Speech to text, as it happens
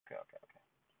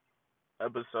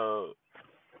Episode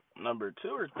number 2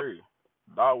 or 3.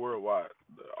 Dot Worldwide,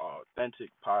 the authentic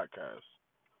podcast.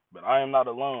 But I am not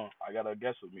alone. I got a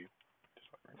guest with me.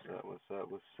 What's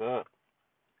up?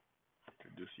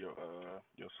 Introduce your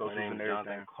My socials name and is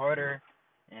Jonathan everything. Carter,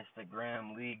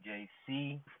 Instagram League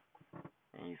JC,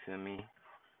 and you feel me?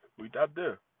 We tapped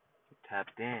there.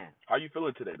 Tapped in. How you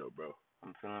feeling today though, bro?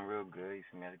 I'm feeling real good. You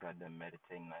feel me? I just got done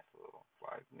meditating, nice little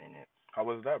 5 minutes. How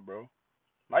was that, bro?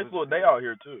 Nice It was little day good. out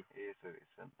here too.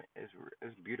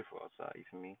 It's beautiful outside. You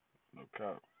feel me? No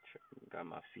cap. Got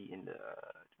my feet in the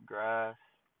grass.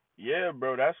 Yeah,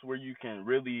 bro. That's where you can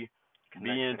really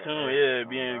Connect be to in the tune. earth. Yeah, Oh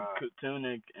be in God. tune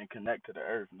and connect to the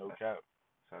earth. No That's, cap.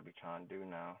 that's what I be trying to do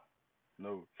now.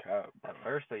 No cap, bro. At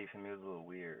first, though, you feel me? It was a little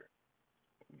weird,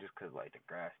 just 'cause like the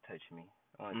grass touched me.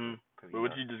 Mm. Cause, But you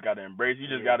what know, you just gotta embrace. You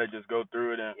just yeah, gotta just go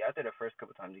through it and. yeah. After the first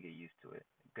couple times, you get used to it.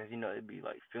 Cause you know it'd be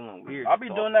like feeling weird. I'll Just be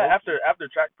all doing that pokey. after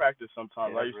track practice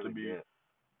sometimes. Yeah, I that's used to really be. good.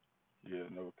 Yeah,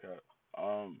 no cap.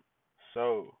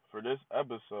 So for this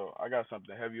episode, I got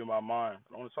something heavy in my mind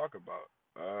I want to talk about.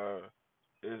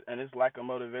 And it's lack of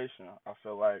motivation. I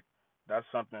feel like that's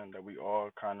something that we all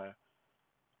kind of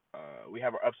we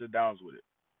have our ups and downs with it.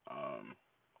 Um,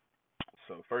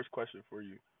 so first question for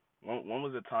you: when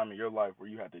was a time in your life where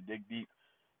you had to dig deep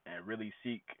and really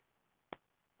seek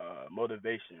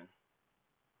motivation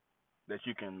that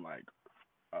you can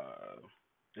uh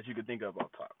that you can think of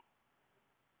off top?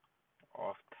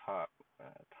 Off top,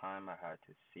 time I had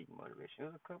to seek motivation.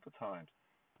 It was a couple times.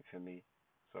 You feel me?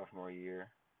 Sophomore year,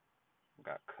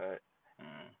 got cut.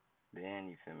 Mm. Then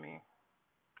you feel me?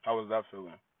 How was that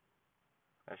feeling?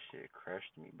 That shit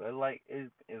crushed me. But like,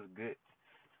 it's good.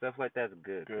 Stuff like that's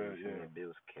good. 'Cause Good, you feel me? yeah. It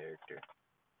builds character.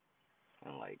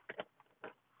 And like,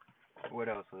 what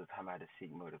else was the time I had to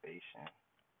seek motivation?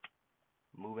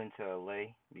 Moving to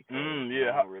LA because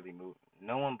Yeah.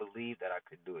 no one believed that I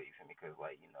could do it. You feel me? Because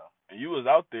like And you was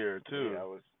out there too. yeah, I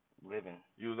was living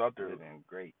You was out there. living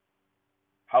great.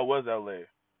 How was LA?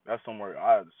 That's somewhere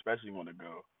I especially want to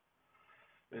go.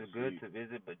 And It's good see. to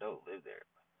visit, but don't live there.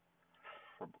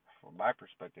 From from my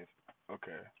perspective,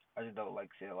 Okay. I just don't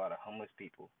like seeing a lot of homeless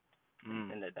people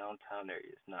Mm. in the downtown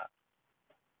area. It's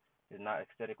not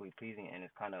aesthetically pleasing, and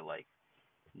it's kind of like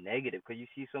negative because you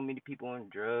see so many people on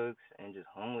drugs and just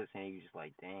homeless, and you just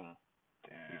like, dang,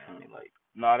 you feel me? Damn. Like,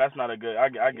 No, that's not a good. I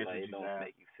yeah, get what like it you're don't saying.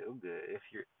 make you feel good if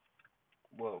you're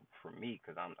well for me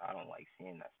because I don't like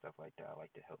seeing that stuff like that. I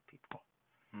like to help people,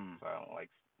 Mm. so I don't like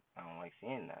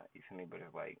seeing that. You feel me? But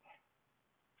it's like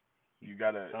You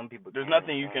gotta. some people There's can't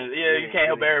nothing you understand. can. Yeah, Yeah, you can't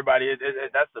help really. everybody.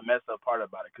 That's the messed up part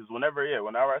about it. Cause whenever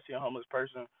I see a homeless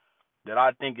person that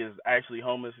I think is actually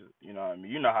homeless, you know what I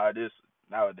mean. You know how it is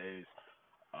nowadays.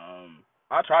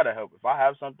 I try to help if I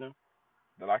have something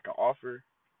that I can offer.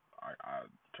 I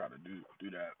try to do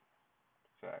that.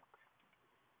 Facts.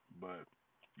 But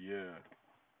yeah,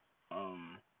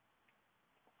 um,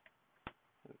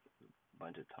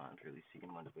 Bunch of times really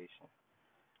seeking motivation.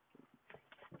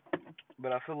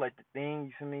 But I feel like the thing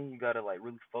you feel me, you gotta like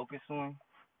really focus on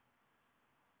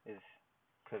is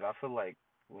because I feel like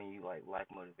when you like lack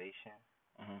motivation,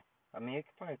 mhm. I mean it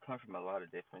could probably come from a lot of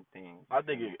different things. You I feel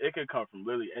think me? it could come from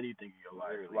literally anything in your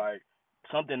life, Literally. like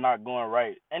something not going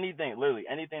right, anything, literally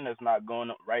anything that's not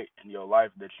going right in your life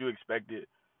that you expected,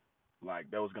 like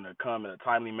that was gonna come in a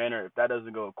timely manner. If that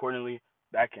doesn't go accordingly,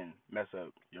 that can mess up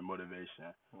your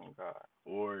motivation, Oh God.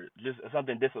 or just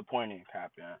something disappointing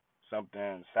happen,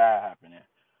 something sad happening.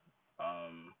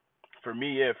 Um, for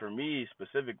me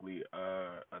specifically,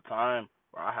 a time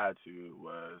where I had to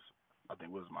was I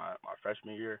think it was my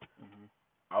freshman year. Mhm.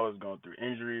 I was going through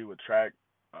injury with track.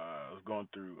 I was going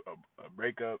through a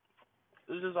breakup.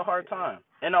 It was just a hard Yeah. time,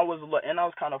 and I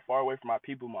was kind of far away from my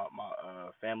people,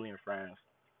 my family and friends.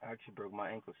 I actually broke my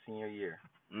ankle senior year.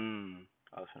 Mm.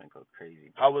 I was gonna go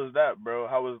crazy, How bro. was that, bro?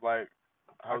 How I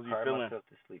was you cried feeling? myself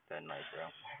to sleep that night,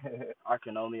 bro. I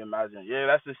can only imagine. Yeah,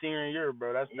 that's the senior year,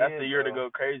 bro. That's Yeah, the year to bro. go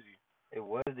crazy. It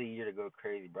was the year to go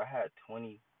crazy, bro. I had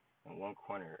 20 in one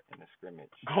corner in the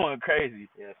scrimmage. Going crazy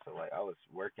Yeah, so like I was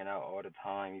working out all the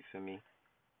time. You feel me?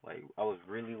 Like I was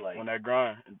really like, on that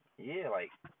grind. yeah, like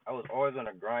I was always on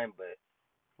the grind, but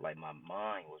like my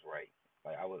mind was right.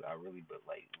 Like I really but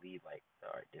like leave like,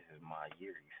 all right, this is my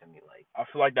year. You feel me? Like, I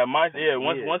feel like that mindset. Yeah,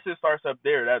 yeah. once it starts up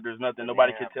there, that there's nothing But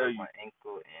nobody then can I tell broke you. my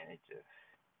ankle and it just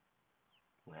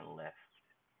went left.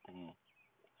 Mm.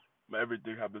 But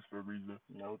everything happens for a reason.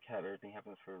 No cap, everything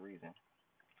happens for a reason.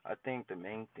 I think the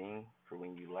main thing for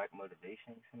when you lack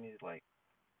motivation, you feel me, is like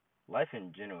life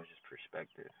in general is just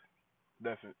perspective.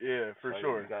 Definitely. Yeah, for So you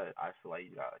sure. gotta, I feel like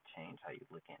you gotta change how you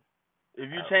looking. If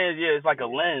you change, yeah, it's like a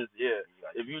Yeah, lens, yeah. you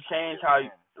gotta If you change change your how, you,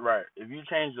 lens. right? If you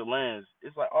change the lens,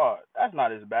 it's like, oh, that's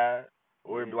not as bad,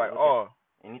 or it'd Yeah, be just like, look at oh,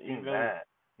 you anything feel me? bad.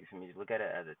 You feel me? Just look at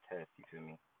it as a test. You feel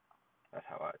me?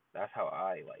 That's how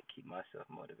I like keep myself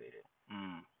motivated.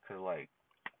 Mm. Cause like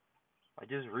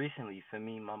just recently, you feel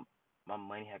me? My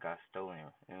money had got stolen,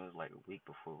 and it was like a week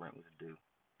before rent was due,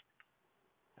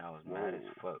 and I was mad as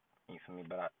Whoa. fuck. You feel me?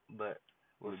 But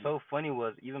what's Was it? so funny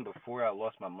was even before I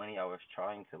lost my money, I was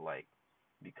trying to like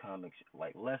become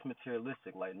like less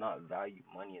materialistic, like not value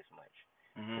money as much.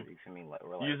 Mhm. Cause you feel me? Like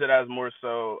we're Use like it as more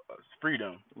so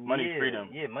freedom. Money's yeah, freedom.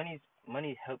 yeah,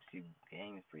 money helps you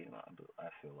gain freedom. I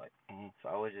feel like. Mhm. So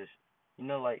I was just,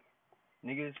 like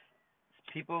niggas,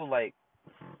 people like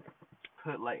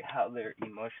put like how they're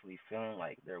emotionally feeling,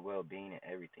 like their well being and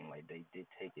everything. Like they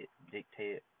dictate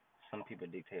it. Some people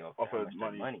dictate off Off how of much their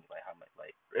money. money, like how much,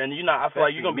 like And you know, I feel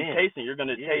like you're especially gonna be men. chasing. You're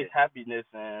gonna chase Yeah, happiness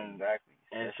and exactly.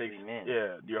 and six. Especially men.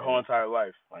 Yeah, You your feel whole me? entire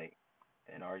life. Like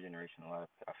in our generation,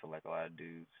 I feel like a lot of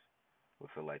dudes will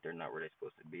feel like they're not where they're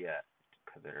supposed to be at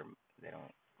because they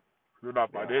don't You're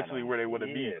not they don't have no financially where they want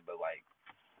to be. yeah, but like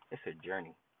it's a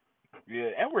journey.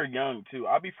 Yeah, and we're young too.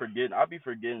 I'll be forgetting. I'll be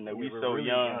forgetting that Yeah, we we're so really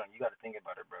young. young. You got to think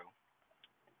about it, bro.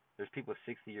 There's people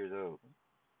 60 years old.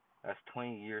 That's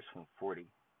 20 years from 40.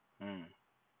 Mm.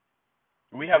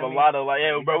 You We have feel a me? lot of like,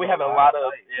 yeah, We bro. have We a have a lot lot of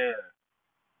of life. yeah.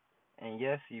 And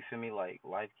yes, you feel me? Like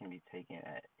life can be taken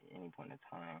at any point in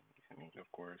time. You feel me? Of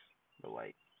course. But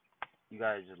like you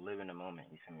gotta just live in the moment.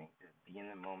 You feel me? Just be in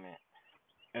the moment.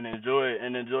 And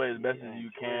enjoy as best Yeah, as you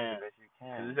enjoy it the can. best you Cause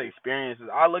can. it's Just experiences.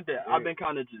 I've yeah. been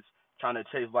kind of just trying to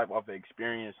chase life off of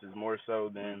experiences more so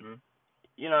than Mhm.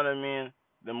 you know what I mean.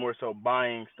 Than more so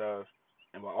buying stuff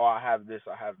and like, oh, I have this,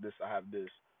 I have this, I have this.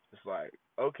 It's like,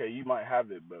 okay, you might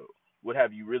have it, but what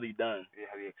have you really done? Yeah,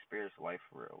 have you experienced life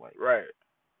for real? Like Right.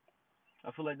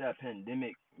 I feel like that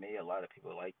pandemic made a lot of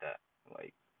people like that.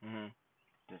 Like Mhm.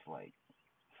 just like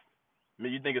I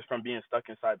mean, you think it's from being stuck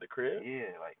inside the crib?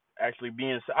 yeah, like Actually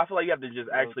being, I feel like you have to just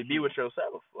low actually be key. with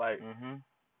yourself. Like, Mhm.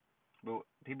 But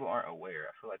people aren't aware.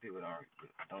 I feel like people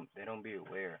don't be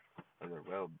aware of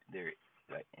their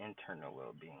like internal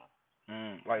well being.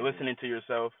 like They just listening to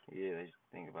yourself. yeah, they just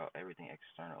think about everything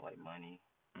external like money.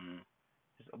 Mm.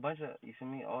 Just a bunch of you see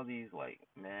me all these like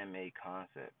man made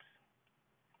concepts.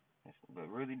 But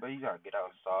really, but you gotta get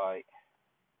outside.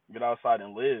 Get outside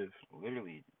and live.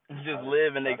 Literally, just Just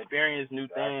live and experience new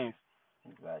exactly, things.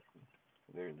 exactly.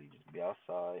 Literally, just be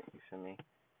outside. You feel me?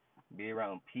 Be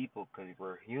around people, cause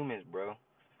we're humans, bro.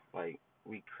 Like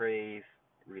we crave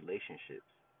relationships.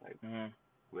 Like Mhm.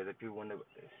 whether people want to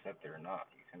accept it or not.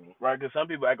 You feel me? Right, because some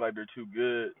people act like they're too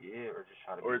good, Yeah, or just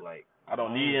try to be or like I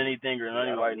don't need lonely. anything or Yeah, I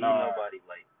nothing. don't Like, need nah, nobody.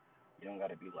 Like you don't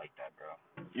gotta be like that,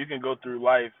 bro. you can go through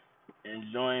life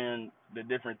enjoying the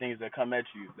different things that come at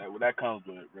you. That comes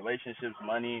with relationships,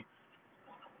 money,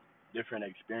 different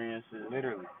experiences,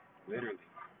 Literally, literally.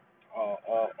 all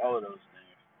of those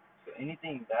things. So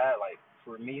anything bad, like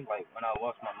for me, like when I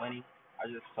lost my money, I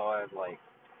just saw it as like,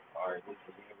 all right, this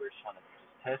is the universe trying to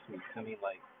just test me. To me,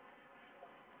 like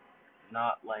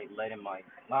not like letting my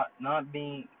not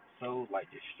being so like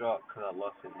distraught because I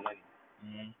lost his money.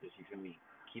 Mm-hmm. Just you feel me,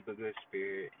 keep a good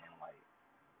spirit and like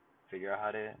figure out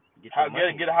how to get the How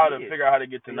money. get how to Yeah, figure out how to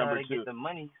get to figure out how number to get two. the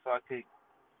money so I could,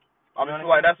 I you know what I feel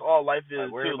like mean? that's all life Like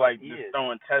is worry too. about Like just yeah,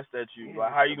 throwing tests at you. yeah,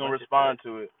 Like how just you a gonna bunch of respond tests.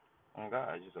 to it? Oh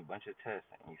God, it's just a bunch of tests,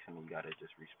 and you feel me? You gotta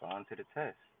just respond to the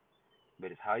test.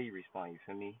 But it's how you respond. You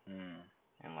feel me? Mm.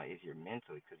 And like it's your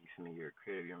mental, because you feel me, you're a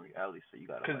creative, you're in reality, so you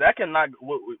gotta Because like that can knock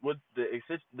what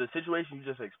the situation you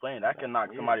just explained. That can knock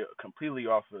yeah. somebody completely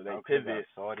off of I their could have got pivot.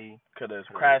 salty, Could have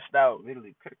could have crashed out.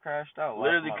 literally could have crashed out, lost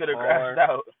Literally my could have crashed car,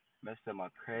 out. messed up my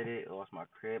credit, lost my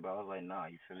crib. But I was like, nah,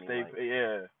 you feel me? Stay Like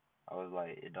yeah. I was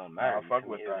like, it don't Nah, matter. I You fuck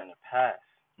feel me? with It was that. in the past.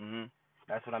 Mhm.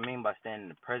 That's what I mean by staying in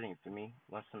the present. You feel me?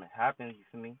 Once something happens, you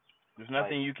feel me? There's Like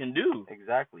nothing you can do.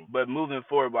 exactly, But moving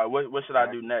forward, like what should I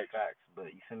do exactly next? facts.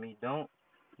 But you feel me? Don't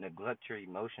neglect your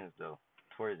emotions though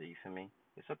towards it. You feel me?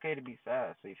 It's okay to be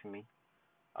sad. So you feel me?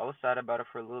 I was sad about it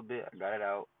for a little bit. I got it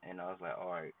out, and I was like,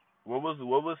 all right. What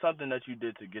was something that you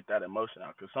did to get that emotion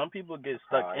out? Because some people I get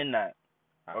stuck cried. in that.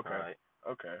 I Okay. cried.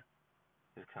 Okay.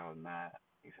 Just 'cause I was mad.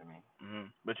 You feel me?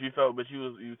 Mhm. But you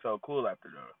felt cool after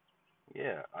though.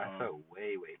 Yeah, I Um, felt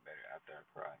way, way better after I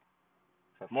cried.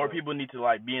 So I more felt, people need to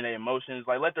like be in their emotions,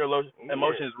 like let their yeah,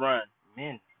 emotions run.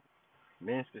 men,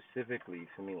 men specifically,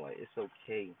 for me, like, it's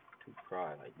okay to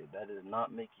cry. Like, that does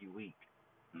not make you weak.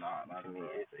 Nah, not For at me, all.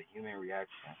 it's a human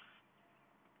reaction.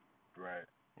 Right.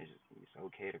 It's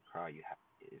okay to cry.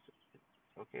 It's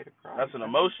okay to cry. That's You an feel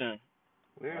me? emotion.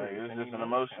 Like Literally, it's it's an just an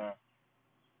emotion. emotion.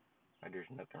 Like, there's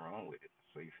nothing wrong with it.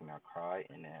 So you feel me? I cried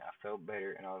and then I felt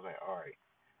better and I was like, all right,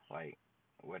 like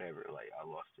whatever, like I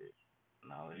lost it.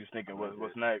 And I was, You thinking I'm what's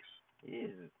just, next? yeah,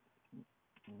 just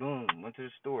boom, went to the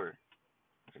store,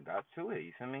 just got to it.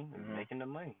 You feel me? Was Mhm. making the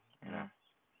money, and I Mhm.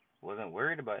 wasn't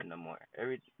worried about it no more.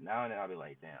 Every now and then I'll be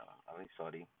like, damn, I think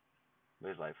salty,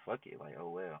 but it's like fuck it, like oh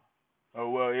well. Oh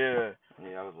well, yeah.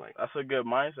 Yeah, I was like, That's a good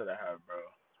mindset to have, bro.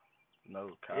 No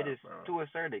it cap, is bro. to a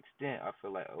certain extent. I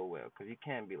feel like oh well, cause you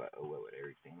can't be like oh well with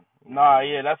everything. You know what Nah, I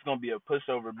yeah, mean? that's gonna be a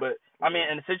pushover. But I mean,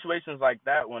 Yeah, in situations like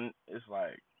that, when it's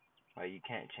like, like you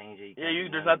can't change it. You yeah, can't do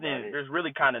there's nothing about nothing, it. there's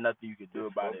really kind of nothing you could do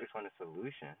Just about it. focus on the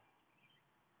solution.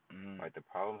 Mhm. Like the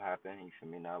problem happened, you feel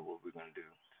me? Now what we're gonna do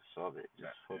to solve it?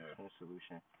 Just focus Yeah. on the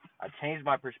solution. I changed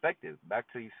my perspective back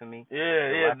to you feel me? Yeah,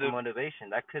 The yeah. lack of motivation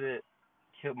that could have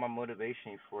killed my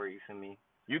motivation for you feel me?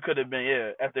 You could have been,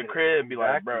 yeah, I at the could have crib, be like,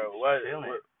 exactly bro, just what, chilling,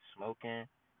 what? smoking,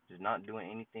 just not doing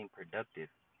anything productive.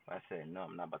 But I said no,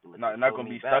 I'm not about to let this Not hold gonna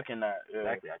me be back. stuck in that. Yeah.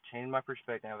 Exactly. I changed my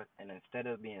perspective, and instead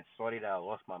of being salty that I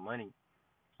lost my money,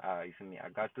 you feel me? I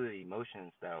got through the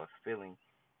emotions that I was feeling.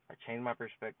 I changed my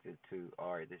perspective to,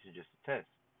 all right, this is just a test.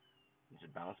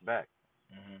 Just bounce back.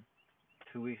 Mhm.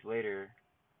 2 weeks later,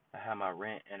 I had my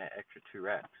rent and an extra 2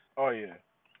 racks. Oh yeah.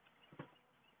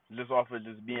 Just off of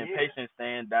just being Yeah. patient,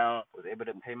 staying down. Was able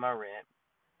to pay my rent.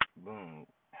 Boom.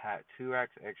 Had 2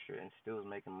 racks extra and still was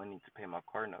making money to pay my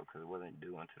car note because it wasn't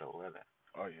due until the 11th.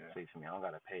 Oh yeah. So you feel me? I don't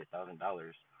gotta pay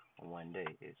 $1,000 in one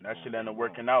day. It's That boom, shit ended boom, up boom.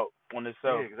 working out on Yeah,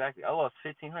 itself. exactly. I lost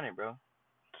 $1,500, bro.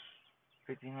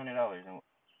 $1,500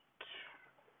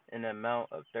 in the amount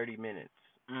of 30 minutes.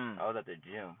 Mm. I was at the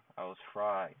gym. I was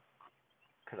fried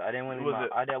because I didn't want to leave Was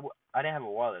my it? I didn't have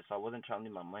a wallet, so I wasn't trying to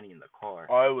leave my money in the car.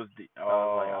 Oh, it was the. So I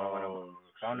was like, I don't want to. Oh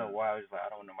So I don't know shit. why. I was just like, I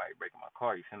don't want nobody breaking my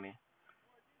car. You feel me?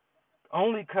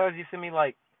 Only 'cause you feel me,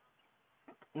 like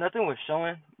nothing was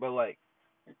showing, but like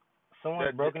someone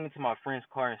That broken into my friend's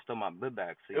car and stole my book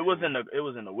bag. So you it feel was me? in the. It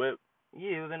was in the whip.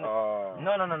 Yeah, it was in the. Oh.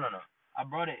 No, no, no, no, no. I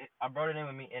brought it. I brought it in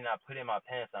with me, and I put it in my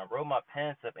pants. I rolled my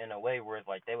pants up in a way where it's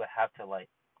like they would have to like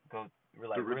go,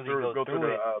 like really go Go through through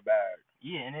the it. bag.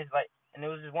 Yeah, and it's like, and it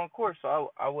was just one course,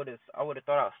 so I would have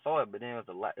thought I saw it, but then it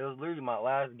was literally my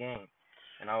last game,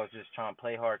 and I was just trying to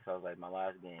play hard because I was like my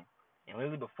last game, and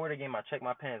literally before the game I checked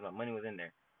my pants, my money was in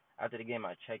there. After the game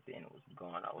I checked it and it was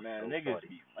gone. I was Man, so niggas salty.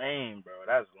 be lame, bro.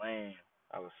 That's lame.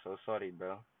 I was so salty,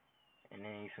 bro. And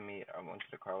then you see me, I went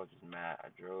to the car, I was just mad. I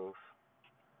drove.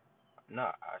 No,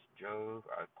 I drove.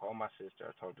 I called my sister.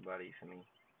 I talked about it. You see me,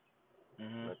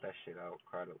 Mhm. let that shit out.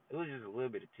 Cried. It was just a little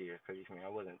bit of tears because you see me, I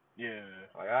wasn't Yeah.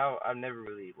 like I never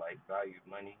really like valued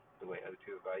money the way other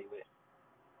people value it.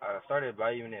 I started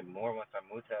valuing it more once I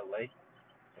moved to LA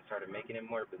and started making it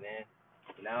more. But then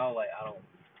now, like I don't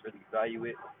really value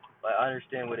it. Like I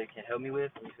understand what it can help me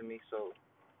with. You feel me? So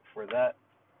for that,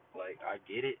 like I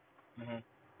get it, Mhm.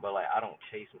 but like I don't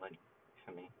chase money. You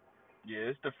feel me?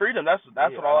 Yeah, it's the freedom. That's Yeah,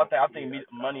 what I all I don't. think. I think Yeah,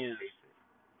 I money don't is chase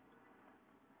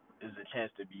it. a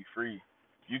chance to be free.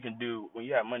 You can do when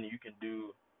you have money. You can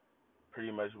do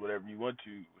pretty much whatever you want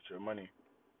to with your money.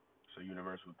 It's a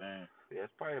universal thing. Yeah,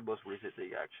 it's probably the most recent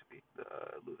thing actually, the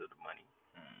losing the money.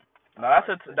 No, I'll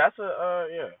probably say. that's a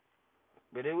yeah.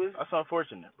 But it was That's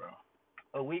unfortunate, bro.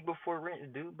 a week before rent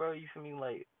is due, bro. You feel me?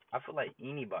 Like I feel like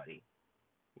anybody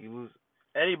you lose.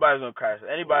 Anybody's gonna crash.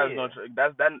 Anybody's Yeah, gonna.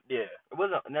 That's that. Yeah. it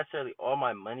wasn't necessarily all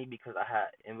my money because I had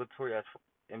inventory as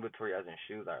in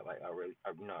shoes. I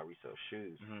resell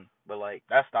shoes. Mhm. But like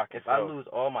That stock if I itself. lose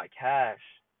all my cash,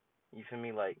 you feel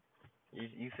me? Like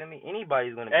you feel me?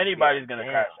 Anybody's gonna be Anybody's like, gonna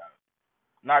damn. crash out.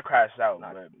 Not crash out,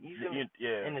 Not but you feel me?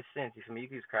 yeah. In a sense, you feel me? You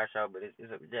can just crash out, but it's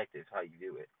objective how you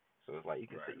do it. So it's like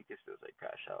Right. you can still say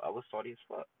crash out. I was salty as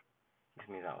fuck. This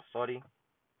means I was salty,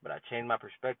 but I changed my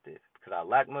perspective because I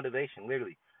lacked motivation.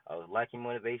 Literally, I was lacking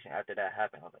motivation after that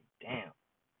happened. I was like, damn,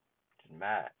 just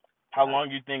mad. How And I long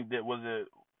do you think that was it?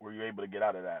 Were you able to get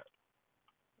out of that?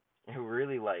 it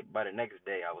really like by the next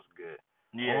day I was good.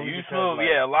 Yeah, Only you because smooth.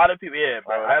 Yeah, a lot of people. Yeah,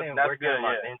 like bro. I've been That's working on good.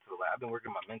 my Yeah. mental. Like I've been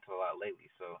working on my mental a lot lately,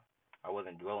 so I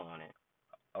wasn't dwelling on it.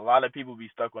 A lot of people be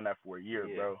stuck on that for a year,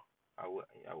 Yeah, bro. I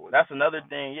wasn't. That's another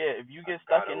thing. Yeah, if you I get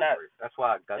stuck got in that over it. That's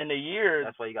why I got. in a year,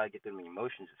 That's why you gotta get them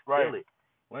emotions. Just right? feel it.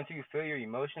 Once you feel your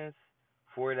emotions,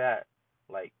 for that,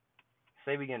 like,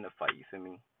 say we get in a fight, you feel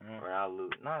me? Mm-hmm. Or I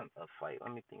lose. Not a fight.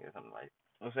 Let me think of something like.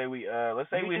 Let's say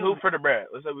You we do. hoop for the bread.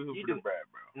 Let's say we hoop You for do. the bread,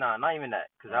 bro. Nah, not even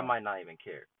that, cause I Uh, might not even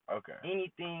care. okay.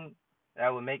 Anything that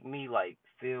would make me like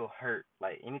feel hurt,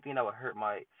 like anything that would hurt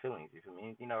my feelings. You feel me?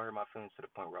 Anything that would hurt my feelings to the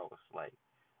point where I was like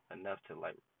enough to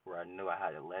like where I knew I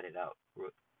had to let it out.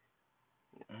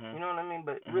 Mhm. You know what I mean?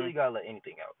 But really Mhm. gotta let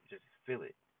anything out. Just feel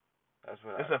it. That's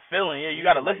what I. It's a feeling. Yeah, you Yeah,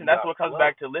 gotta like listen. you That's got what comes flow.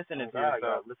 back to listening Oh to God, you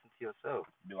yourself. gotta listen to yourself.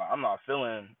 Be like, I'm not Oh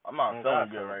feeling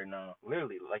God, good so right now.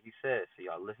 literally, like you said, so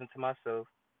y'all listen to myself,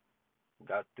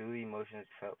 got through the emotions,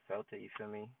 felt it. You feel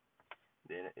me?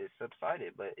 Then it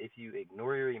subsided. But if you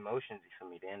ignore your emotions, you feel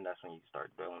me? Then that's when you start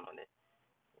dwelling on it,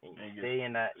 and you And you get stay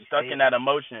in that. You stuck stay. in that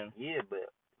emotion. Yeah, but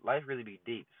life really be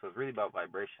deep, so it's really about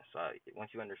vibration. So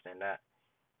once you understand that,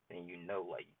 then you know,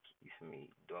 like you feel me,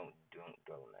 don't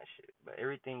go on that shit. But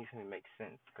everything you feel me makes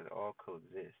sense because it all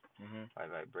coexists. Mhm. Like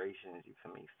vibrations, you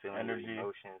feel me, feeling your Energy.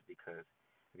 emotions because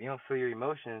if you don't feel your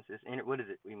emotions, what is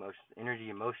it? Emotions, energy,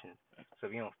 emotions. So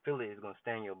if you don't feel it, it's gonna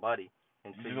stay in your body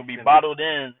It's until just you gonna be feel me. bottled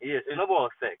in. Yeah, It's snowball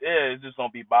effect yeah, it's just gonna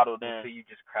be bottled in. until you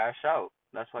just crash out.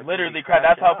 That's why people be Literally, that's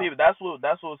crashing how out. people.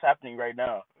 That's what's happening right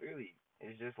now. Really,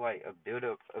 it's just like a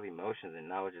buildup of emotions, and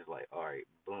now it's just like, all right,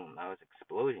 boom, now it's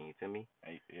explosion. You feel me?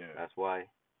 Yeah. That's why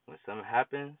when something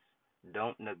happens,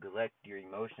 don't neglect your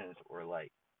emotions or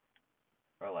like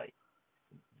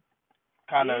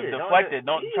Kind of yeah, deflect it.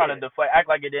 Don't try to yeah. deflect. Act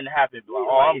like it didn't happen. Be like,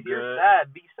 Yeah, oh, like I'm if you're good.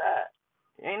 sad, be sad.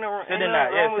 Sit Ain't in nothing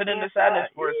that. Yeah, wrong with sit in being the sadness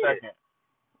sad. for a Yeah. second.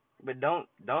 But don't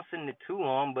sit in it too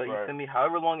long, but you Right. feel me,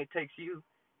 however long it takes you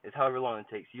is however long it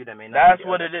takes you. That may not be That's the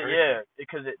what other it is. person. Yeah,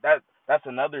 because that's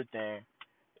another thing.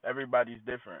 Everybody's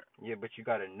different. Yeah, but you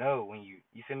gotta know when you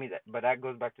feel me that but that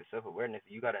goes back to self awareness.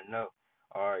 You gotta know,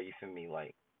 alright, you feel me,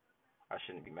 like I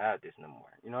shouldn't be mad at this no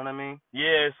more. You know what I mean?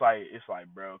 Yeah, it's like,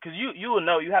 bro, because you will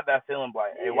know. You have that feeling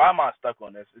like, hey, Yeah. why am I stuck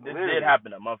on this? This did Literally.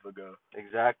 happen a month ago.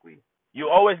 Exactly. You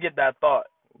always get that thought.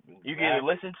 You can either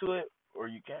Exactly. listen to it or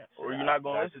you can't, So or you're I not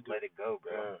gonna gotta listen just to let it. it go,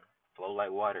 bro. Yeah. Flow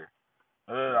like water.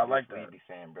 I This like we that. be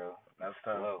saying, bro. That's Just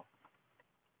tough. flow.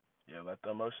 Yeah, let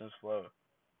the emotions flow.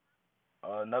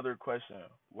 Another question: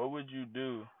 What would you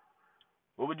do?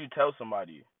 What would you tell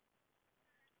somebody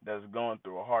that's going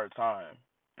through a hard time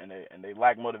and they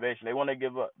lack motivation? They want to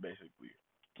give up, basically.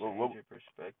 What Change your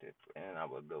perspective, and I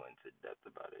will go into depth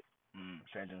about it.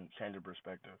 changing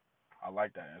perspective. I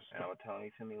like that And answer. I would tell them,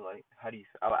 you feel me, like, how do you?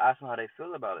 I would ask them how they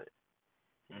feel about it.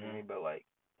 You feel me? Mhm. But like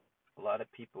a lot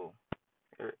of people,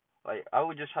 like I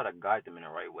would just try to guide them in the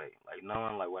right way. Like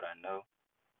knowing like what I know,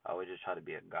 I would just try to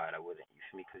be a guide. I wouldn't, you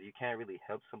feel me? Because you can't really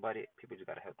help somebody. People just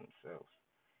gotta help themselves.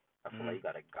 I feel like Mhm. you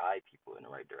gotta guide people in the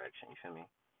right direction. You feel me?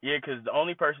 Yeah, because the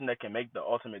only person that can make the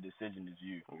ultimate decision is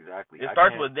you. Exactly. It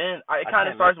starts within. It I kind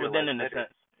of can't make starts your within life in a better.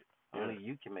 sense. Yeah. Only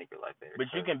you can make your life better.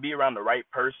 But you So can be around the right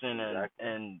person exactly.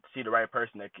 and see the right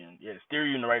person that can steer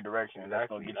you in the right direction. That's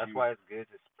gonna Exactly. get That's you. why it's good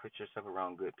to put yourself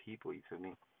around good people. You feel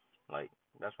me? Like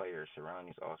that's why your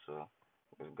surroundings also.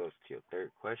 It goes to your third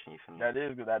question. You feel me? That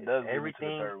is good. That It's does lead me to the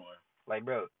everything. third one. Like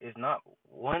bro, it's not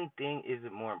one thing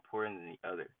isn't more important than the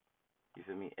other. You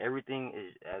feel me? Everything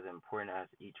is as important as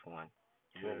each one.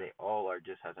 You feel me? Yeah. They all are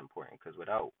just as important. Cause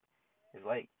without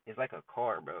it's like a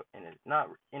car, bro, and it's not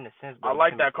in a sense, I but you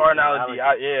like feel me? that car It's an analogy.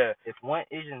 analogy. Yeah. If one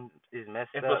engine is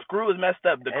messed If a up, screw is messed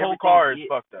up, the whole everything, car is yeah,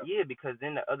 fucked up. yeah, because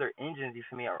then the other engines, you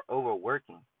feel me, are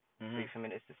overworking. So you Mhm. feel me?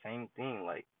 It's the same thing.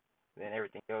 Like then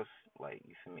everything else, like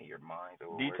you feel me, your mind's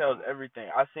Details overworking. everything.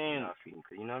 I You're seen not feeding,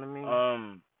 cause you know what I mean?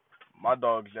 um my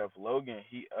dog Jeff Logan.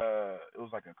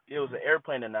 It was an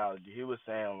airplane analogy. He was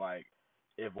saying like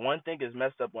if one thing is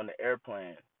messed up on the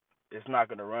airplane, it's not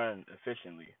gonna run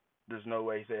efficiently. There's no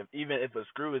way. He said even if a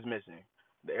screw is missing,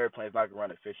 the airplane's not gonna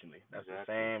run efficiently. That's the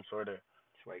Exactly. same sort of.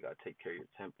 That's why you gotta take care of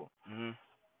your temple. Mhm.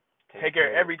 Take Take care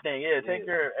of care of everything. Yeah, take yeah,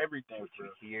 care of everything, what bro.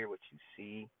 you hear, what you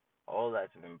see, all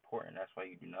that's important. That's why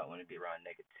you do not want to be around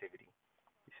negativity.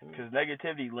 You feel me? Because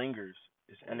negativity lingers.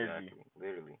 It's energy. Exactly.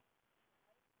 Literally.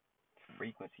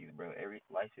 Frequencies, bro. Every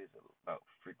life is about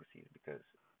frequencies because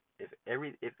if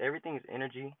everything is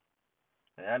energy,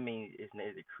 then that means it's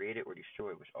neither created or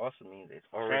destroyed, which also means it's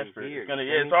already Transfer. here. It's You gonna.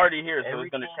 feel Yeah, it's me? already here, so it's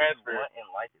gonna Everything you transfer. want in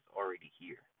life is already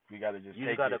here. We gotta just You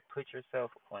just take gotta it. put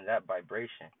yourself on that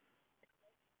vibration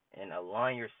and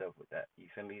align yourself with that. You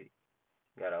feel me?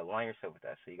 You gotta align yourself with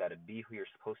that. So you gotta be who you're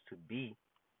supposed to be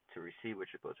to receive what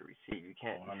you're supposed to receive. You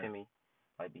can't, you 100. feel me?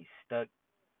 Like be stuck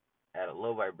at a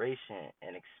low vibration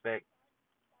and expect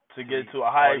To to get to a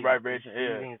all high these vibration,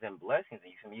 yeah. receivings and blessings.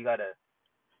 You feel me? You gotta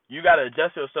You gotta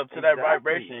adjust yourself to that exactly,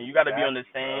 vibration. You gotta be on the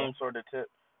exactly, bro. same sort of tip.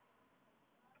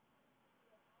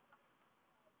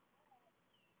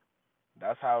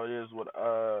 That's how it is with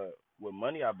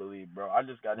money, I believe, bro. I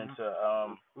just got into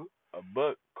Mhm. a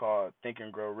book called Think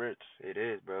and Grow Rich. It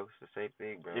is, bro. It's the same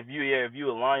thing, bro. If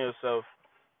you align yourself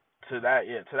to that,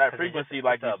 to that Cause frequency, it's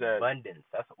like you said. abundance.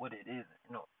 That's what it is.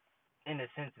 You know, in a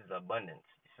sense, it's abundance.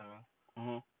 You feel me?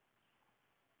 Mhm.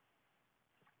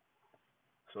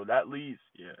 So that leads,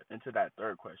 into that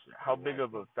third question. How big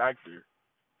of Exactly. a factor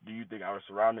do you think our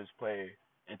surroundings play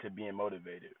into being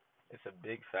motivated? It's a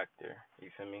big factor. You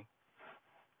feel me?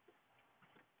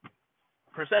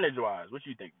 Percentage wise, what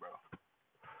you think, bro?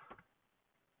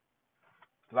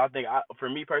 Because I think for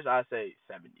me personally, I say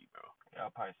 70, bro. Yeah,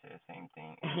 I'll probably say the same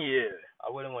thing. Yeah. I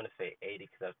wouldn't want to say 80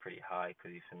 because that's pretty high.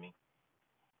 Cause you feel me?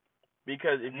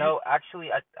 Because if no,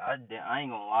 actually, I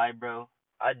ain't gonna lie, bro.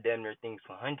 I damn near think it's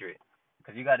 100.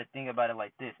 Cause you got to think about it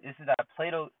like this. This is that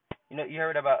Plato. You know, you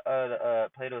heard about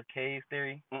Plato's cave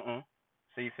theory. Mm.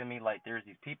 So you feel me? Like there's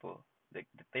these people. The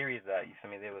theory is that you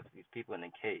feel me? There was these people in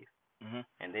the cave, Mhm.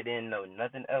 and they didn't know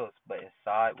nothing else but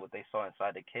inside what they saw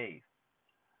inside the cave.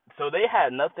 So they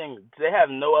had nothing. They have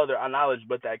no other knowledge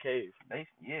but that cave.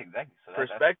 Yeah, exactly. So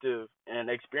perspective and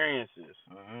experiences.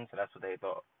 So that's what they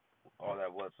thought. All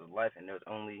that was life, and there was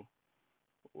only,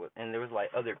 and there was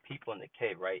like other people in the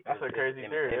cave, right? That's a crazy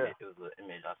theory. Yeah. It was an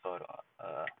image I saw it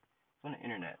on the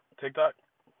internet. TikTok.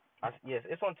 Yes,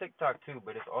 it's on TikTok too,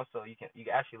 but it's also you can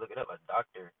actually look it up. A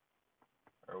doctor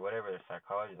or whatever, a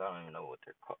psychologist. I don't even know what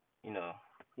they're called. You know.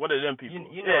 What are them people?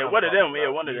 You know yeah, what are them? About. Yeah,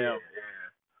 one of them. Yeah.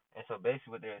 And so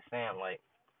basically, what they're saying like,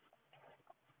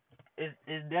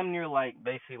 it's damn near like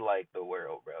basically like the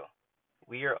world, bro.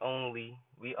 We only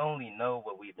know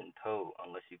what we've been told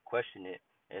unless you question it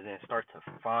and then start to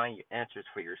find your answers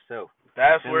for yourself.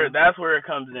 That's where it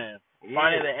comes in. Yeah,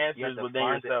 finding the answers you within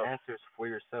find yourself. The answers for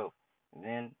yourself. And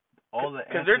then all the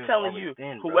because they're telling you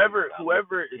within,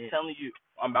 whoever is telling you.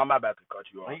 I'm not about to cut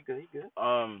you off. No, you good.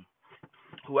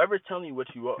 Whoever's telling you what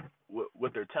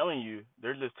they're telling you,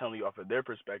 they're just telling you off of their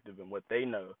perspective and what they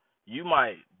know. You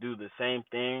might do the same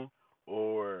thing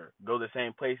or go the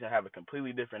same place and have a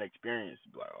completely different experience.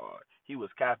 Like, oh, he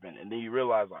was capping, and then you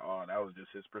realize, like, oh, that was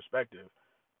just his perspective,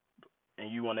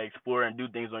 and you want to explore and do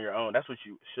things on your own. That's what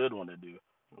you should want to do.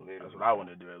 Literally. That's what I want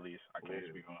to do, at least. I can't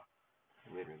speak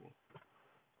on. Literally.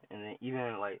 And then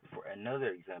even like for another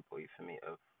example, you feel me,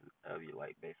 of you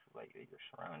like basically like your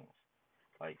surroundings.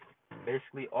 Like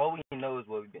basically all we know is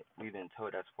what we've been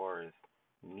told as far as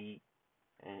meat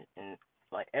and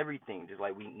like everything. Just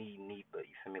like we need meat, but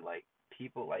you feel me, like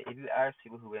people, like if you ask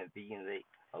people who went vegan,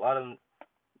 a lot of them.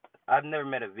 I've never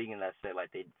met a vegan that said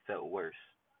like they felt worse.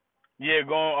 Yeah,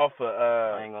 going off of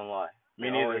I ain't gonna lie. Me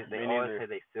neither. They always say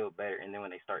they feel better, and then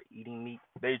when they start eating meat,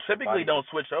 they typically don't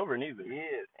switch over neither.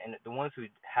 Yeah, and the ones who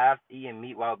have eaten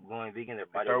meat while going vegan, their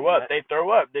body throw up. They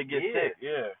throw up. They get sick.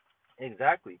 Yeah.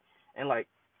 Exactly. And like,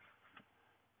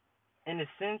 in a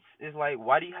sense, it's like,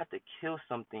 why do you have to kill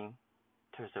something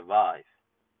to survive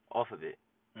off of it?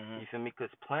 Mm-hmm. You feel me?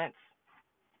 Because plants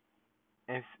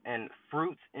and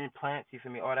fruits and plants, you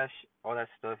feel me? All that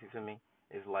stuff, you feel me?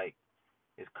 Is like,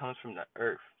 it comes from the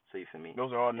earth. So you feel me?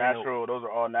 Those are all natural. Those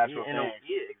are all natural things.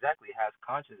 Yeah, exactly. It has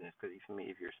consciousness. Because you feel me?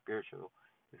 If you're spiritual,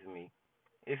 you feel me?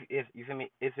 If you feel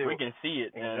me? If we can see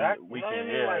it, exactly. And we can,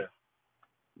 yeah. Like,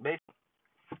 basically,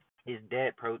 it's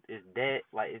dead protein.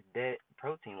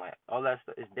 Like all that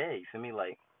stuff is dead. You feel me?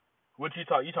 Like, what you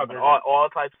talking? You talking all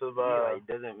types of yeah, like, it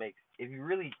doesn't make. If you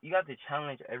really, you got to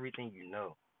challenge everything you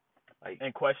know, like,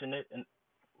 and question it. And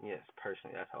yes,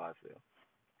 personally, that's how I feel.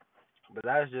 But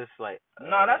that's just like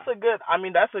no, that's a good. I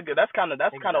mean, that's kind of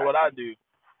exactly. what I do,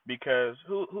 because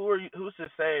who are you? Who's to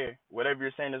say whatever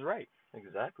you're saying is right?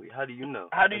 Exactly. How do you know?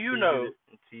 How do you know?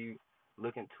 Until you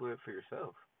look into it for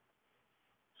yourself.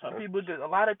 A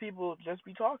lot of people just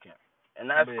be talking, and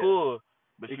that's cool.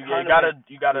 But you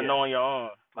gotta know on your own.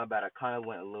 My bad. I kind of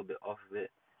went a little bit off of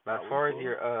it. But as far as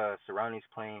your surroundings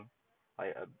playing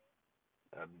like a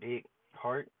big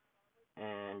part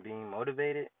and being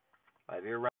motivated, like if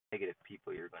you're around negative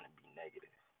people, you're gonna be negative.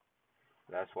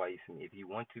 That's why you see me. If you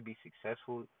want to be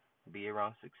successful, be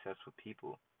around successful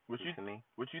people. What you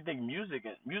think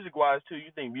music wise too?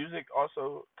 You think music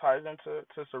also ties into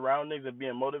surroundings and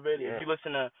being motivated? Yeah. If you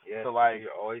listen to like,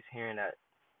 you're always hearing that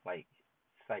like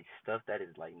it's like stuff that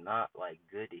is like not like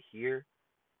good to hear,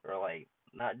 or like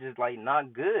not just like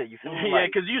not good. You feel me? Yeah,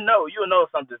 because you know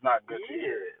something's not good to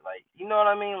hear. Like, you know what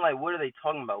I mean? Like, what are they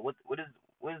talking about? What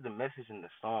is the message in the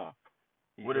song?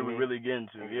 What are we really getting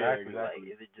to? Exactly. Yeah, exactly. Like,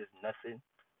 is it just nothing,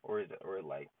 or is it, or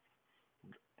like,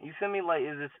 you feel me? Like,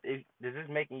 is this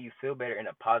making you feel better in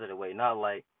a positive way? Not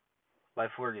like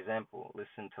for example,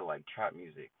 listen to like trap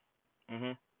music.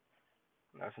 Mhm.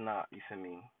 That's not, you feel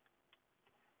me?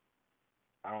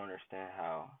 I don't understand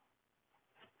how.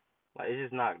 Like, it's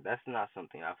just not. That's not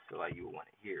something I feel like you would want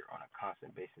to hear on a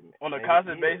constant basis. On a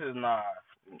constant basis, nah.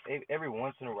 Every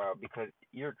once in a while, because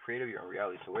you're creative, you're in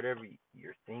reality. So whatever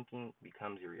you're thinking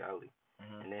becomes your reality.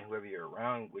 Mm-hmm. And then whoever you're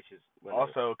around, which is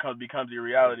also becomes your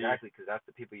reality. Exactly, because that's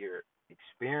the people you're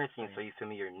experiencing. Mm-hmm. So you feel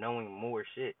me? You're knowing more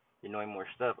shit. You're knowing more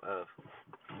stuff of.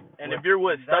 And if you're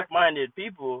with stuck-minded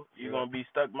people, you're gonna be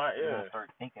stuck-minded. You're gonna start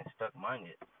thinking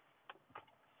stuck-minded.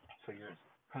 So you're,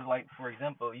 cause like for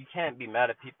example, you can't be mad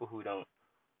at people who don't,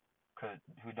 cause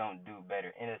who don't do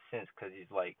better in a sense, cause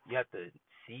it's like you have to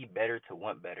see better to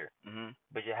want better, Mhm.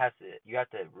 but you have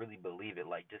to really believe it.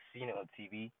 Like just seeing it on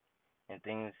TV and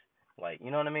things like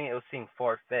you know what I mean. It will seem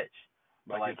far fetched,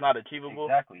 but Like like it's not achievable.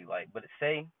 exactly like, but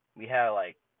say we had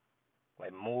like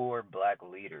more black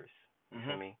leaders. You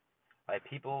feel Mhm. me? Like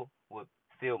people would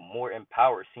feel more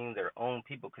empowered seeing their own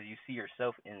people because you see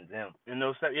yourself in them. And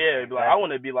those stuff, yeah, it'd be like I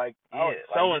want Exactly. to be like Yeah,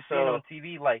 like so and just seeing it so. on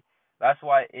TV, like that's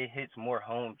why it hits more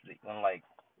home when like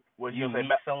What you you gonna say?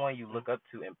 meet someone you look up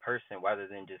to in person rather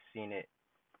than just seeing it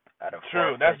at a far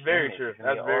True. That's fetched very image. You true. feel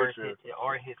me? That's very true. It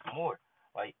or hits more.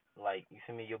 Like you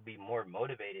feel me? You'll be more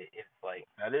motivated if like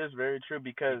That is very true you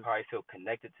because probably feel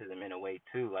connected to them in a way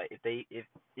too. Like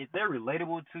if they're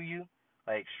relatable to you,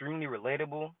 like extremely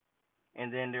relatable,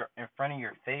 and then they're in front of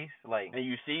your face, like and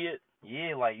you see it.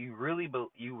 yeah, like you really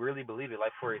believe it.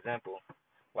 Like for example,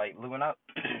 like when I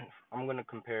I'm gonna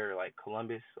compare like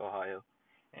Columbus, Ohio,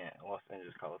 and Los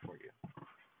Angeles, California.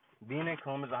 Being in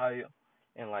Columbus, Ohio,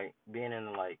 and like being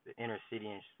in like the inner city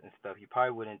and stuff, you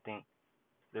probably wouldn't think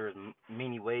there's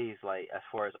many ways like as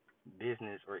far as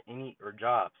business or any or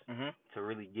jobs Mhm. to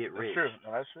really get That's rich, true.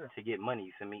 No, that's true. to get money,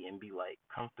 you feel me, and be like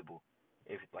comfortable.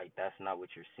 If like that's not what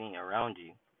you're seeing around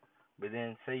you. But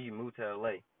then say you move to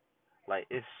LA, like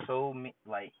it's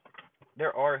like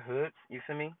there are hoods, you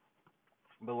feel me?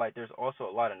 But like there's also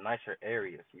a lot of nicer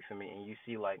areas, you feel me? And you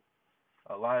see like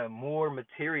a lot of more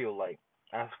material like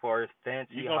as far as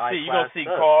fancy high You gonna class see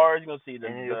stuff. cars. You gonna see And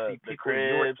then you'll see the people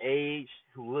your cribs. age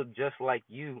who look just like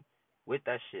you with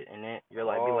that shit, and then you're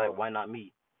like, be like, Oh. why not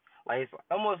me? Like it's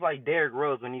almost like Derrick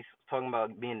Rose when he's talking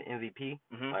about being the MVP.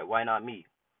 Mhm. Like, why not me?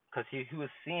 Cause he was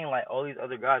seeing like all these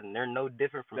other guys, and they're no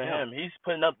different from To him. him, he's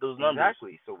putting up those numbers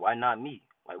Exactly. So why not me?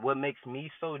 Like, what makes me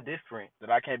so different that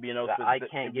I can't be in those that I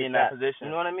can't be get in that that? You position.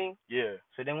 know what I mean? Yeah.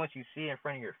 So then once you see it in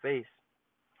front of your face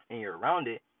and you're around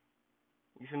it,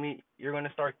 you feel me? You're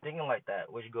gonna start thinking like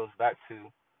that, which goes back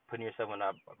to putting yourself in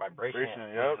that vibration, Recent.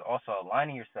 which Yep. is also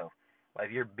aligning yourself. Like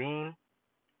you're being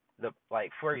the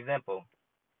like for example,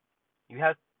 you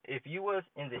have if you was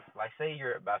in the like say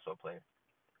you're a basketball player,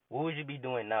 what would you be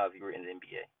doing now if you were in the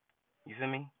NBA? You feel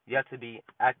me? You have to be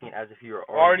acting as if you were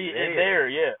already Already in there. there.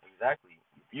 Yeah. Exactly.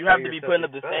 You have Carry to be yourself putting as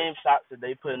up the such. same shots that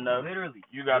they putting up. Literally,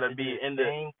 You you have gotta to do be the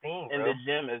same thing, in bro. the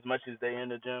gym as much as they in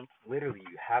the gym. Literally,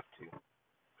 you have to.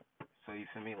 So you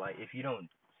feel me? Like if you don't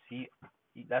see,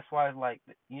 that's why it's like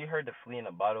you heard the flea in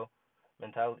a bottle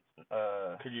mentality.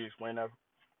 Could you explain that?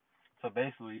 So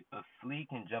basically, a flea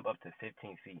can jump up to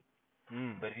 15 feet,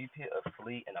 Mm. but if you put a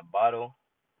flea in a bottle,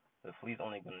 the flea's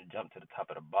only gonna jump to the top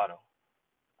of the bottle,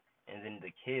 and then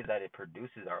the kids that it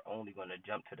produces are only gonna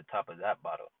jump to the top of that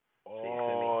bottle. So you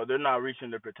feel me? Oh, they're not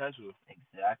reaching their potential.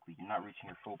 Exactly. You're not reaching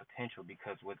your full potential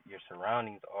because what your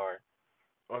surroundings are.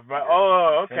 Oh,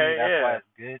 You feel me? okay, That's why yeah.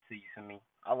 it's good to you feel me.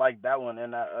 I like that one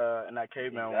in that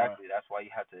caveman one. Exactly. That's why you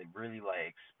have to really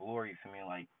like explore. You feel me?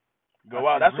 Like Go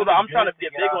out. it's That's what really I'm trying good to to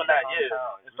get get big out on of your that. Yeah,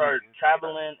 hometown. and It's really start good to get out.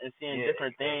 traveling and seeing Yeah,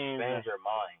 different it things. And expands your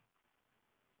mind.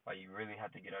 Like you really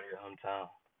have to get out of your hometown.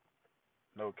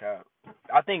 no cap.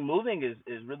 I think moving is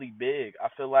really big. I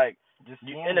feel like Just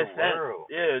you, seeing in a the sense, world,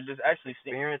 yeah, just actually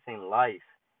seeing. experiencing life,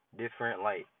 different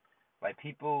like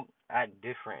people act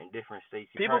different in different states.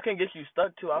 People can get you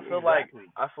stuck too. Exactly.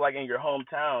 I feel like in your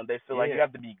hometown they feel like you Yeah.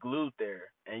 have to be glued there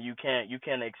and you can't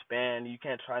expand, you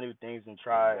can't try new things and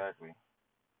Exactly.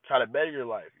 try to better your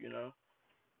life, you know?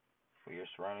 So your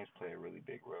surroundings play a really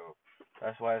big role.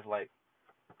 That's why it's like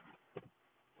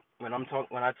when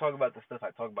I talk about the stuff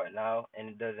I talk about now and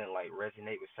it doesn't like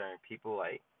resonate with certain people,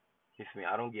 like you feel me,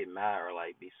 I don't get mad or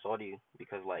like be salty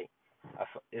because like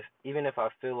if even if I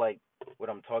feel like what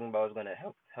I'm talking about is gonna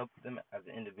help them as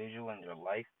an individual in their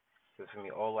life, because for me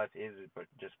all life is but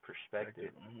just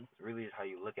perspective. Hmm. It's really just how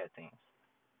you look at things.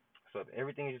 So if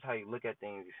everything is just how you look at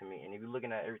things, you feel me, and if you're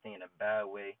looking at everything in a bad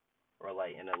way or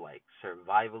like in a like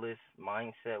survivalist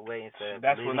mindset way instead of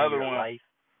That's living another your one. life,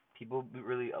 people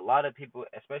really a lot of people,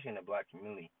 especially in the black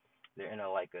community, they're in a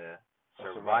like a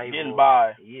Getting survival,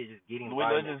 by. yeah, just getting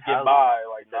by Let's just get mentality by.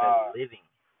 Like instead of nah. living.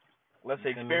 Let's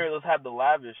You feel me? experience. Let's have the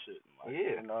lavish shit. Like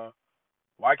Yeah. you know,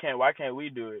 why can't we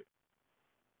do it?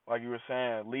 Like you were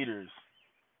saying, leaders,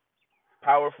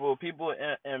 powerful people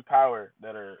in power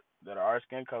that are our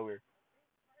skin color.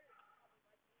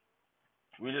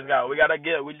 We just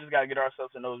gotta get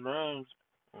ourselves in those rooms.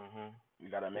 Mhm. We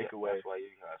gotta Yeah, make a that's way. why you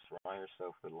gotta surround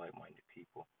yourself with like-minded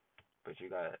people, but you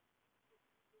gotta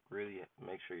really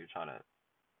make sure you're trying to.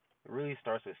 It really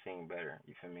starts with seeing better.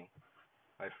 You feel me?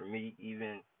 Like for me,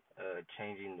 even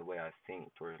changing the way I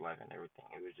think towards life and everything,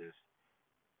 it was just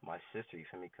my sister, you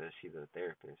feel me, because she's a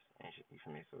therapist, and you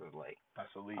feel me, so it's like That's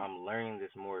elite. I'm learning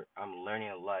this more. I'm learning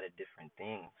a lot of different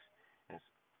things, and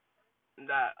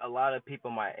that a lot of people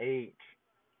my age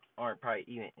aren't probably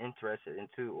even interested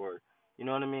into, or you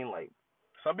know what I mean, like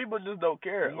Some people just don't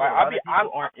care. Like yeah, a lot of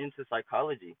people aren't into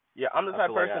psychology. yeah, I'm the I type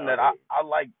of feel like person at that our age. I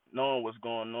like knowing what's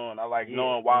going on. I like Yeah,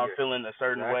 knowing and why I'm you're feeling a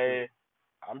certain exactly way.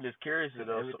 I'm just curious of because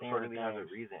those everything sort of really has a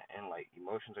things. reason, and like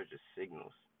emotions are just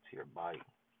signals to your body.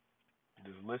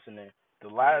 Just listening. The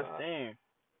Oh last God, thing,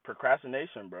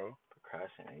 procrastination, bro.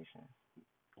 procrastination.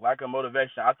 Lack of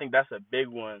motivation. I think that's a big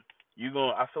one.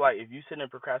 I feel like if you sit in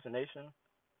procrastination,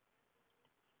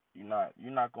 you're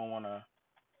not gonna wanna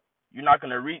you're not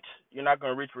gonna reach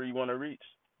where you wanna reach.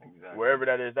 Exactly. Wherever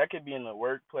that is. That could be in the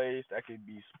workplace, that could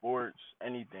be sports,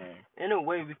 anything. In a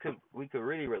way, we could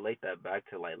really relate that back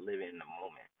to like living in the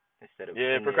moment instead of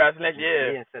Yeah, putting it, procrastinate,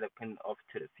 yeah. yeah, instead of putting it off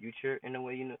to the future. In a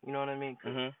way, you know what I mean?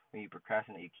 Because Mhm. when you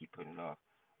procrastinate, you keep putting it off,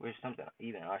 which is something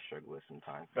even I struggle with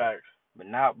sometimes. Facts. But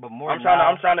more I'm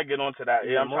now, trying to get onto that.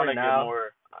 Yeah, yeah, I'm more trying to get now.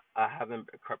 more. I haven't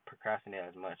procrastinated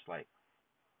as much. Like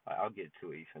I'll get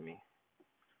to it. You feel me?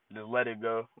 Just let it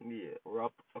go. Yeah, or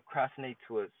I'll procrastinate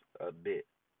to a bit.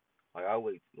 Like I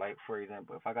wait. Like for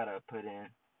example, if I gotta put in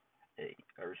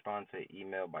a response to an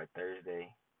email by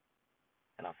Thursday,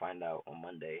 and I find out on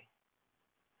Monday,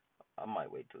 I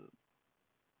might wait till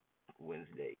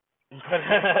Wednesday.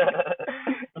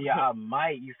 Yeah, I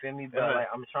might. You feel me? But like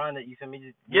I'm trying to. You feel me?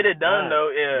 Just Get it done though.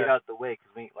 get Yeah. out the way,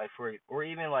 cause we like for or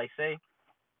even like say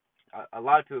a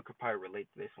lot of people could probably relate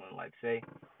to this one. Like say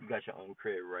you got your own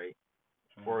crib, right?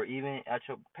 Or even at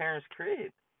your parents'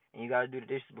 crib, and you gotta do the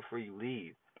dishes before you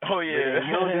leave. Oh But yeah. then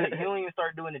you don't even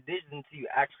start doing the dishes until you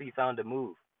actually found a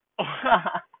move. You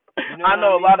know I what I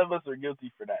know a mean? lot of us are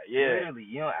guilty for that. Yeah. Literally,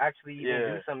 you don't actually even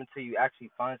do Yeah. something until you actually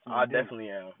find something I to do. definitely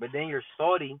am. But then you're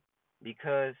salty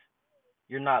because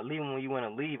you're not leaving when you want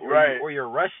to leave, Right. or you're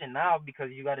rushing now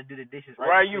because you got to do the dishes right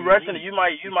Right. before You you rushing it. leave. You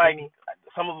You feel might. me?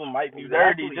 Some of them might be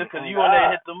dirty Exactly. just 'cause On you want to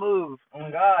God. hit the move.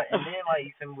 On God. And then like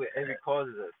you feel me, with every cause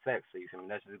is an effect. So you feel me?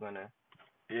 That's just gonna,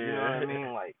 you know what I Yeah.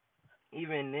 mean? Like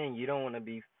even then, you don't want to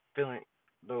be feeling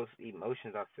those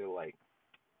emotions. I feel like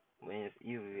when it's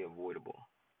easily avoidable.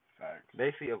 Facts.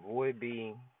 Basically, avoid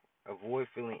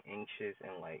feeling anxious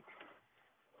and like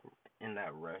in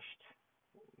that rushed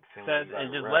feeling like Sense you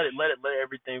and gotta just rush. let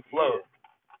everything flow.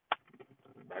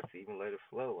 Yeah, back to even let it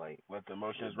flow. Like Let the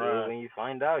emotions just do it run. when you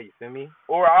find out. You feel me?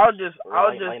 Or Or I'll just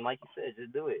like you said,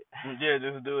 just do it. yeah,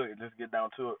 just do it. Just get down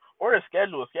to it. Or a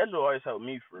schedule. A schedule always helped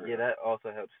me for Yeah, real. that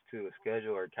also helps too. A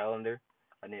schedule or a calendar.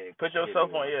 I need Put to get me yourself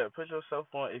on, one. yeah. Put yourself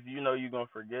on. If you know you're gonna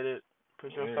forget it,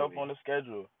 put yourself Literally. on the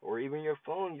schedule. Or even your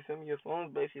phone. You feel me? Your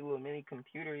phone's basically a little mini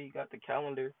computer. You got the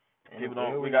calendar, and People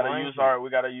it'll don't. remind you. We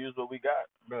gotta use what we got.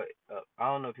 Bro, I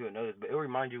don't know if people know this, but it'll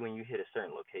remind you when you hit a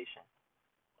certain location.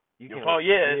 You Your can, phone,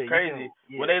 yeah, yeah, it's you can, crazy.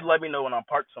 When yeah. they let me know when I'm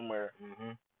parked somewhere.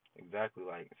 Exactly.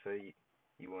 Like, say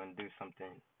you want to do something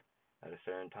at a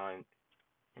certain time,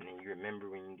 and then you remember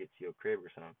when you get to your crib or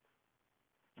something.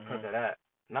 Because Mhm. of that,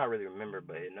 not really remember,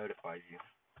 but it notifies you,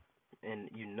 and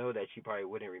you know that you probably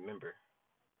wouldn't remember.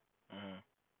 Mhm.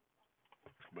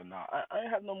 But nah, I ain't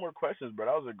have no more questions, bro.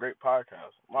 That was a great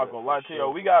podcast. I'm not But gonna for lie to y'all.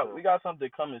 sure, We for got sure. something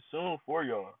coming soon for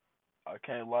y'all. I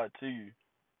can't lie to you.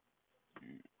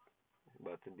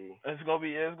 About to be, It's gonna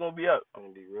be up gonna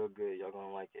be real good. Y'all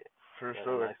gonna like it. for Got a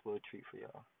sure. nice little treat for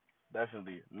y'all.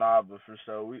 Definitely. Nah, but for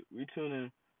sure. We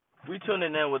tuning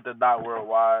in with the Dot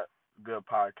Worldwide. Good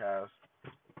podcast.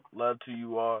 Love to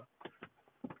you all.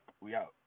 We out.